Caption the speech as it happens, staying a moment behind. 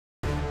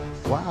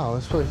Wow,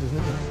 this place is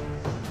nice.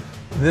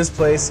 This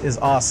place is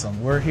awesome.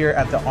 We're here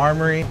at the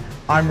Armory.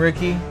 I'm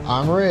Ricky.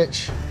 I'm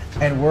Rich.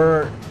 And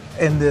we're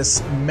in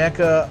this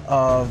mecca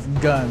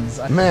of guns.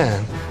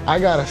 Man, I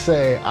gotta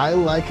say, I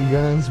like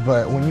guns,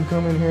 but when you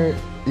come in here,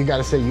 you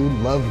gotta say you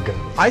love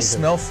guns. I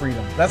smell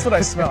freedom. That's what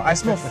I smell. I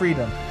smell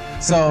freedom.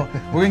 So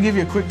we're gonna give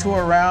you a quick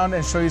tour around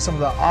and show you some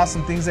of the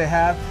awesome things they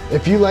have.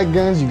 If you like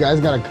guns, you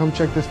guys gotta come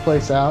check this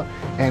place out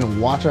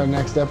and watch our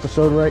next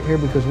episode right here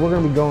because we're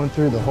gonna be going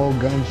through the whole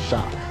gun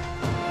shop.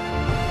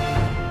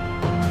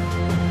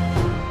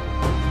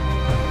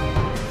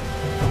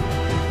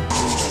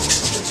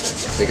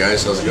 Hey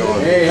guys, how's it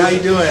going? Hey, how you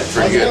doing?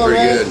 Pretty good,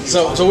 pretty good.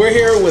 So we're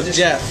here with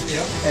Jeff,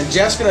 and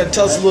Jeff's gonna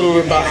tell us a little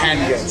bit about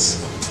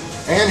handguns.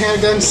 And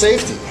handgun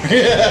safety.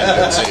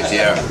 Handgun safety,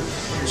 yeah.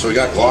 So we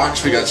got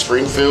Glocks, we got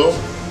Springfield,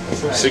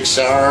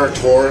 6-hour,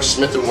 Taurus,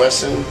 Smith &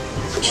 Wesson,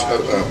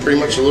 pretty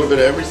much a little bit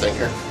of everything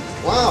here.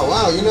 Wow,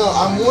 wow. You know,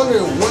 I'm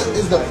wondering what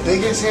is the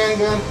biggest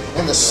handgun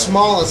and the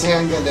smallest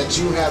handgun that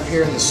you have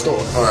here in the store?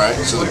 All right,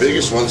 so the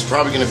biggest one's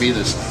probably going to be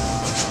this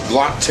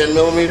Glock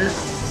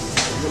 10mm.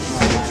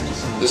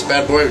 This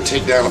bad boy would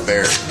take down a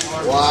bear.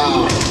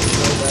 Wow.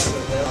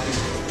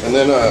 And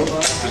then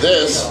for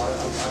this,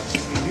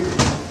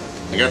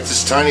 I got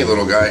this tiny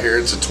little guy here.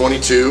 It's a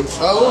 22.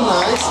 Oh,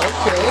 nice.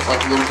 Okay.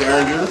 Like a little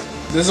Derringer.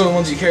 These are the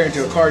ones you carry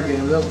into a card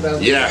game.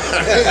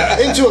 Yeah.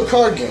 Into a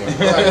card game.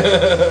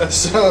 Right.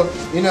 So,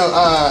 you know,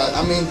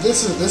 I mean,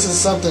 this is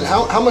something.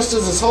 How much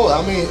does this hold?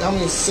 How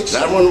many 6?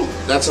 That one,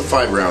 that's a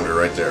 5-rounder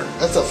right there.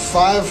 That's a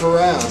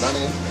 5-round. I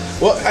mean.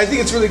 Well, I think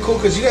it's really cool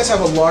because you guys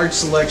have a large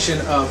selection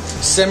of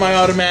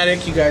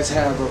semi-automatic. You guys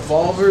have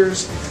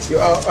revolvers.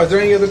 Are there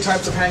any other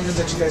types of handguns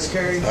that you guys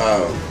carry?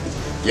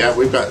 Yeah,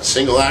 we've got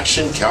single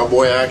action,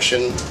 cowboy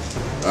action.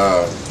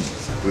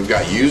 We've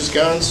got used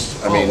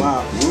guns. I mean,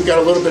 wow. We've got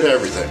a little bit of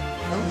everything.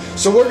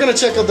 So we're gonna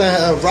check out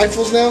the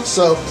rifles now.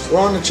 So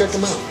we're on to check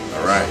them out.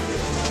 All right.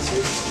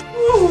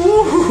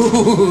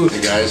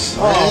 Hey guys.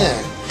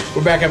 Man.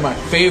 We're back at my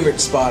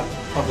favorite spot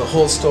of the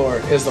whole store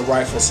is the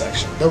rifle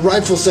section. The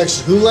rifle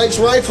section. Who likes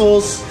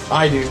rifles?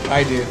 I do.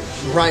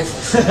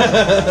 Rifles.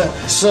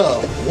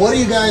 So, what do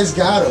you guys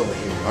got over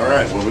here? All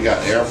right. Well, we got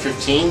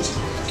AR-15s,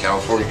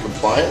 California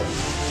compliant.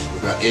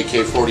 We've got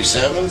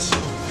AK-47s,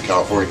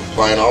 California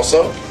compliant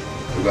also.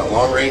 We've got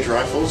long-range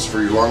rifles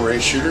for your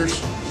long-range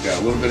shooters. We've got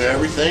a little bit of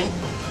everything.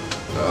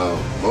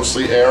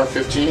 Mostly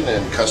AR-15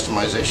 and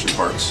customization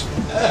parts.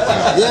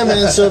 Yeah,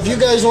 man. So if you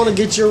guys want to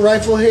get your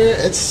rifle here,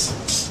 it's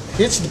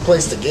the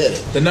place to get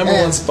it. The number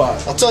one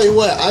spot. I'll tell you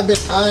what. I've been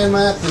eyeing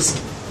at this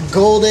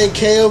gold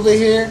AK over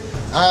here.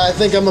 I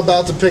think I'm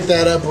about to pick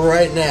that up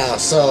right now.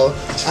 So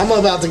I'm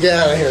about to get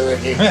out of here,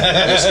 Ricky.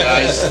 Thanks,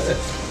 guys.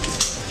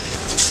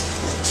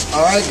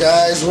 All right,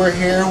 guys. We're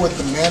here with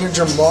the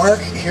manager, Mark,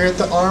 here at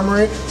the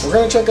Armory. We're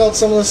gonna check out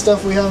some of the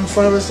stuff we have in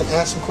front of us and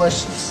ask some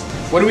questions.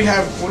 What do we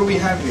have? What do we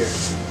have here?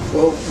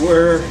 Well,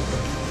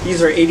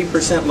 these are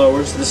 80%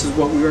 lowers. This is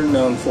what we were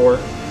known for.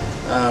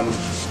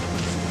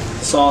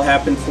 This all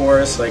happened for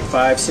us like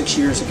 5-6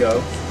 years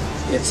ago.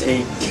 It's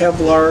a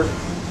Kevlar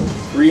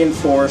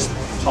reinforced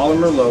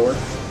polymer lower.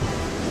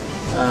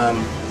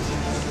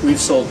 We've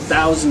sold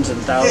thousands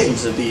and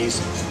thousands of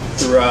these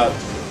throughout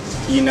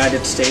the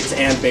United States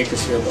and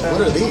Bakersfield.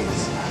 What are these?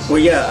 Well,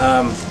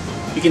 yeah,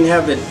 you can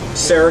have it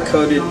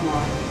Cerakoted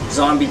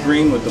zombie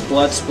green with the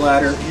blood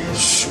splatter.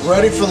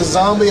 Ready for the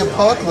zombie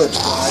apocalypse,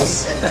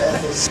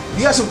 guys.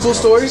 You got some cool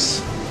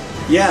stories?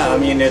 Yeah, I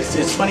mean,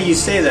 it's funny you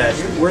say that.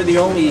 We're the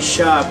only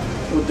shop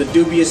with the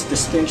dubious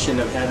distinction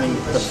of having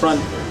the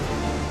front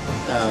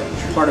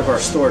part of our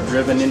store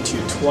driven into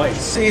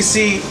twice. So you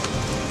see,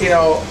 you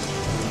know,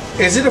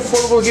 is it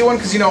affordable to get one?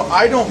 Because, you know,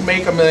 I don't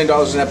make $1 million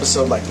an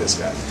episode like this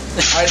guy.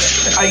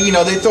 You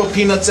know, they throw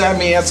peanuts at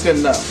me, that's good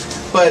enough.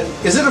 But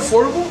is it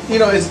affordable? You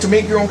know, is it to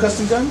make your own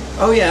custom gun?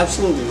 Oh yeah,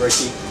 absolutely,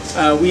 Ricky.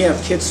 We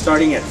have kits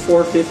starting at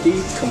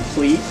 $450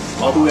 complete,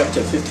 all the way up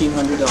to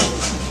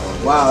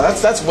 $1,500. Wow,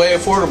 that's way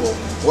affordable.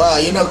 Wow,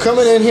 you know,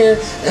 coming in here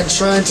and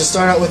trying to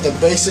start out with the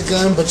basic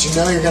gun, but you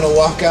know you're going to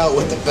walk out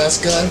with the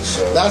best gun,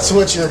 that's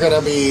what you're going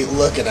to be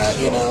looking at,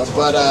 you know.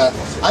 But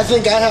I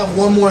think I have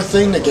one more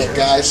thing to get,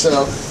 guys,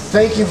 so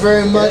thank you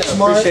very much,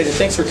 Mark. Appreciate it.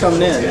 Thanks for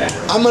coming in.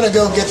 I'm going to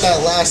go get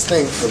that last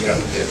thing for me.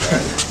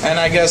 And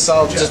I guess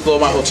I'll just blow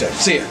my whole check.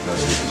 See ya.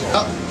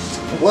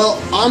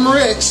 Well, I'm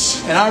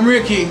Rich. And I'm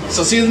Ricky,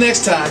 so see you the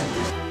next time.